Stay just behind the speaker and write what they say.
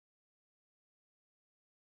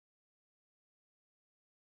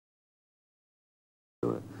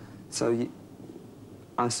So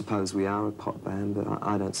I suppose we are a pop band, but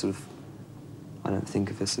I don't think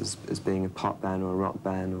of us as being a pop band or a rock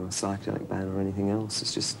band or a psychedelic band or anything else.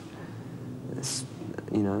 It's just,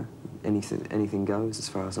 you know, anything goes as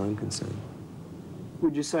far as I'm concerned.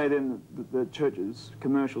 Would you say then that the Church's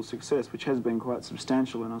commercial success, which has been quite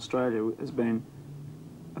substantial in Australia, has been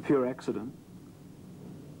a pure accident?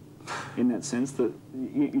 In that sense, that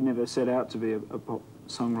you never set out to be a pop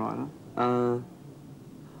songwriter?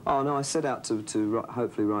 Oh no, I set out to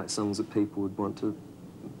hopefully write songs that people would want to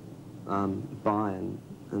buy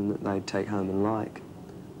and that they'd take home and like.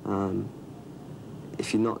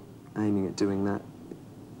 If you're not aiming at doing that,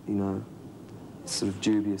 you know, it's sort of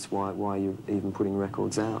dubious why you're even putting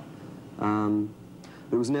records out.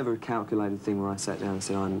 It was never a calculated thing where I sat down and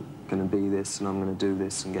said, I'm going to be this and I'm going to do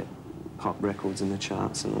this and get pop records in the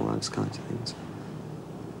charts and all those kinds of things.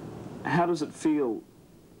 How does it feel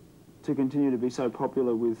to continue to be so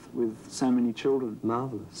popular with so many children?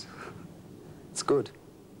 Marvellous. It's good.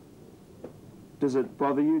 Does it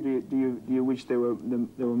bother you? Do you wish there were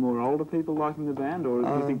more older people liking the band, or do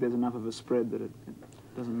you think there's enough of a spread that it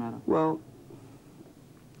doesn't matter? Well,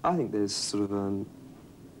 I think there's sort of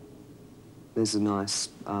there's a nice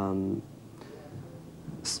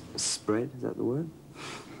spread. Is that the word?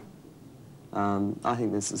 I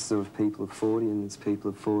think there's sort of people of 40 and there's people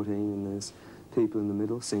of 14 and there's people in the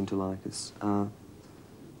middle seem to like us.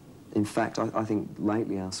 In fact, I think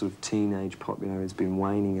lately our sort of teenage popularity has been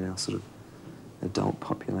waning and our sort of adult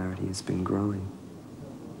popularity has been growing.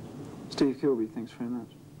 Steve Kilbey, thanks very much.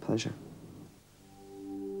 Pleasure.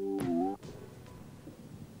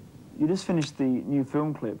 You just finished the new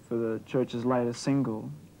film clip for the Church's latest single.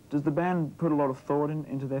 Does the band put a lot of thought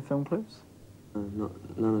into their film clips?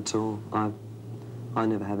 None at all. I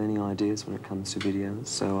never have any ideas when it comes to videos,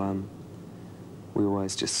 so we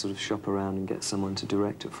always just sort of shop around and get someone to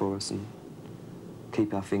direct it for us and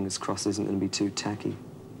keep our fingers crossed it isn't going to be too tacky.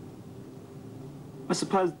 I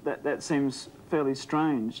suppose that seems fairly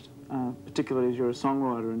strange, particularly as you're a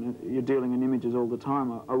songwriter and you're dealing in images all the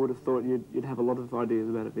time. I would have thought you'd have a lot of ideas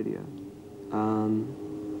about a video.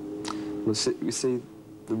 Well, you see,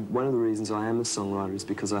 one of the reasons I am a songwriter is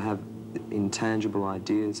because I have intangible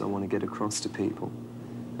ideas I want to get across to people.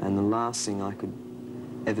 And the last thing I could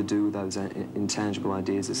ever do with those intangible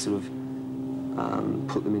ideas is sort of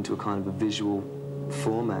put them into a kind of a visual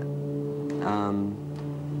format.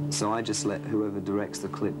 So I just let whoever directs the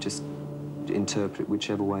clip just interpret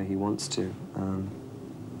whichever way he wants to.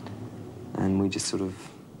 And we just sort of,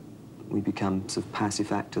 we become sort of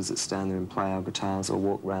passive actors that stand there and play our guitars or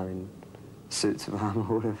walk around in suits of armour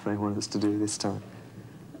or whatever they want us to do this time.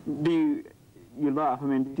 You laugh, I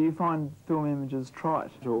mean, do you find film images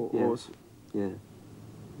trite? Yeah.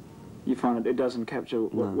 You find it doesn't capture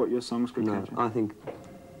what your songs could capture? I think,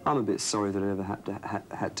 I'm a bit sorry that it ever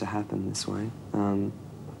had to happen this way.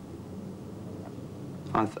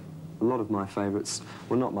 A lot of my favourites,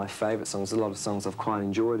 well, not my favourite songs, a lot of songs I've quite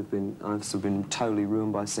enjoyed I've sort of been totally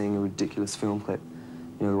ruined by seeing a ridiculous film clip.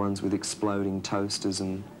 You know, the ones with exploding toasters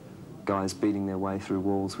and guys beating their way through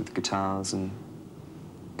walls with guitars and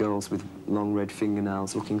girls with long red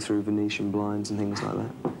fingernails looking through Venetian blinds and things like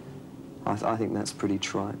that. I think that's pretty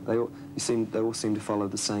trite. They all seem to follow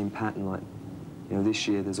the same pattern, like, you know, this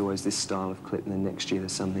year there's always this style of clip and then next year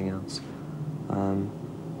there's something else.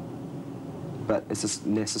 But it's a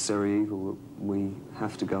necessary evil that we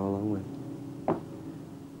have to go along with.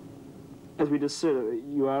 As we just said,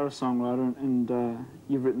 you are a songwriter and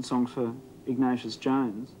you've written songs for Ignatius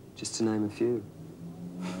Jones. Just to name a few.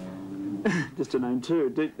 Just to name two.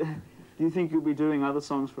 Do you think you'll be doing other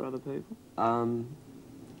songs for other people?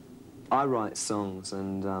 I write songs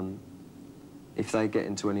and if they get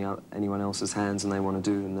into anyone else's hands and they want to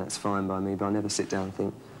do them, that's fine by me, but I never sit down and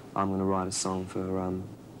think, I'm going to write a song for,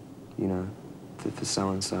 you know, for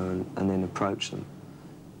so-and-so and then approach them.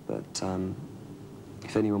 But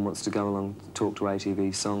if anyone wants to go along and talk to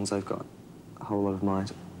ATV songs, they've got a whole lot of my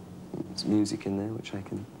music in there which I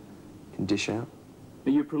can dish out. Are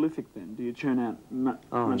you prolific then? Do you churn out much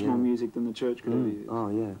more music than the Church could ever use? Oh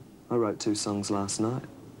yeah, I wrote 2 songs last night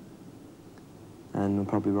and I'll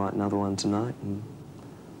probably write another one tonight, and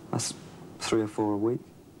that's 3 or 4 a week.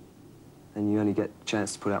 And you only get a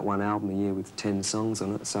chance to put out 1 album a year with 10 songs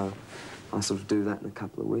on it, so I sort of do that in a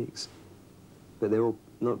couple of weeks. But they're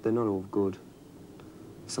not all good.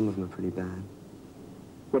 Some of them are pretty bad.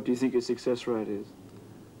 What do you think your success rate is?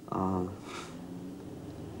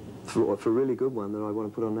 For a really good one that I want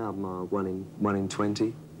to put on an album, 1 in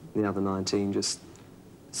 20. The other 19 just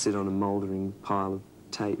sit on a mouldering pile of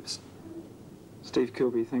tapes. Steve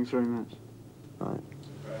Kilbey, thanks very much. Right.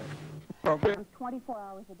 Okay. 24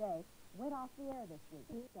 hours a day, went off the air this week.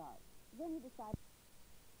 Then he decided...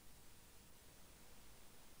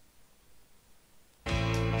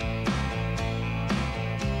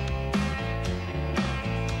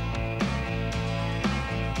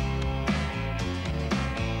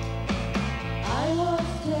 I was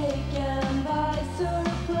taken by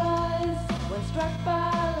surprise when struck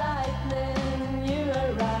by lightning you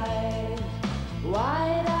arrived.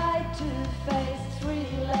 Wide-eyed, two-faced,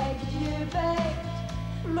 three-legged, you begged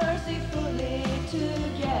mercifully to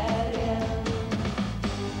get in.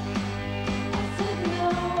 I said no,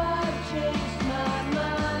 I've changed my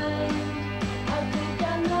mind. I think I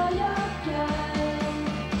know your kind.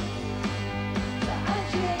 So I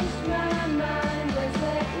changed my mind and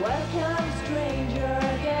said, welcome stranger,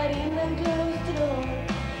 get in and close the door.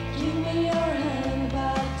 Give me your hand,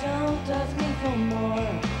 but don't ask me for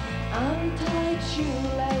more. Untied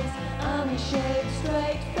shoelace, unshaved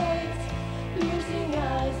straight face, piercing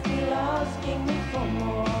eyes, still asking me for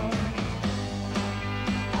more.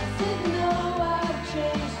 I said no, I've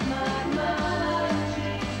changed my mind.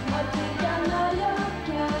 I think I know your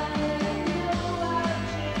kind.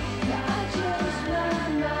 So I changed my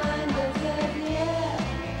mind and said yeah,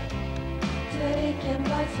 taken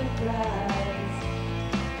by surprise.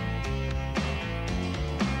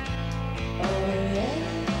 Oh yeah,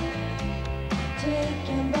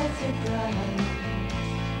 taken by surprise.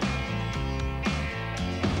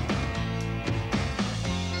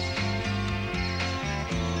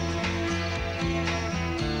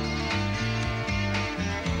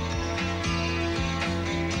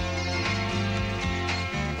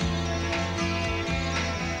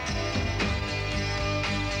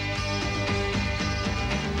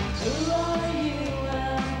 Who are you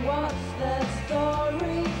and what's the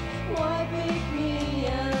story? Why pick me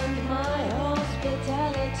and my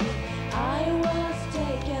hospitality? I was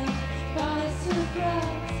taken by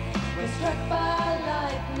surprise when struck by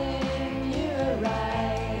lightning you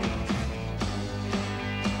arrived.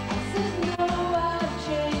 I said no, I've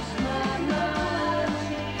changed my mind.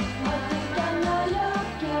 I think I know your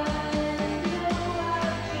kind.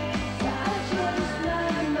 So I changed my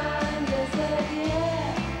mind and said yeah,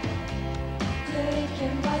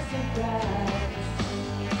 taken by surprise.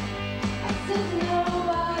 I said no,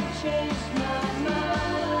 I've changed my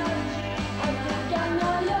mind. I think I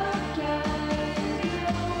know your kind.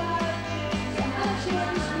 So I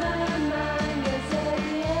changed my mind and said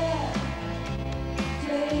yeah,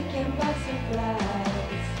 taken by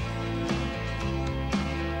surprise.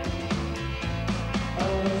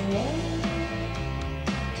 Oh yeah,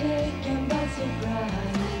 taken by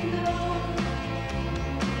surprise.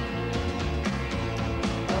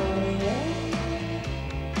 Oh yeah,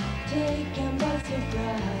 taken by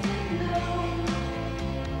surprise.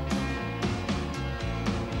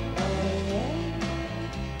 Oh yeah,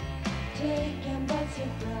 taken by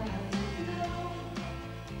surprise.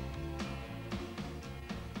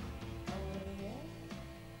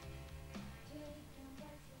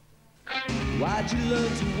 Why'd you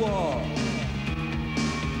learn to walk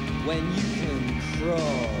when you can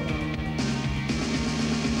crawl?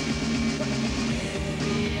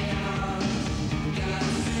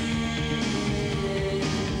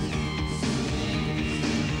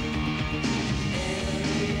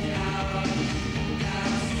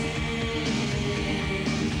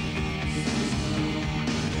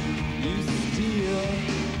 You steal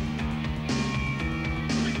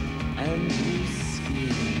and you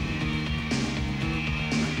scheme.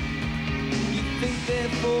 You think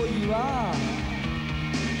therefore you are,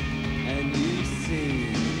 and you see.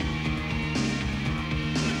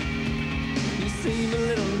 You seem a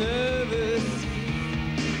little nervous,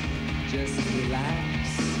 just relax.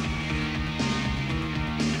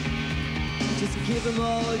 Just give them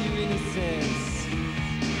all your innocence.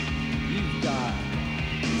 You've got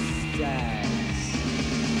style.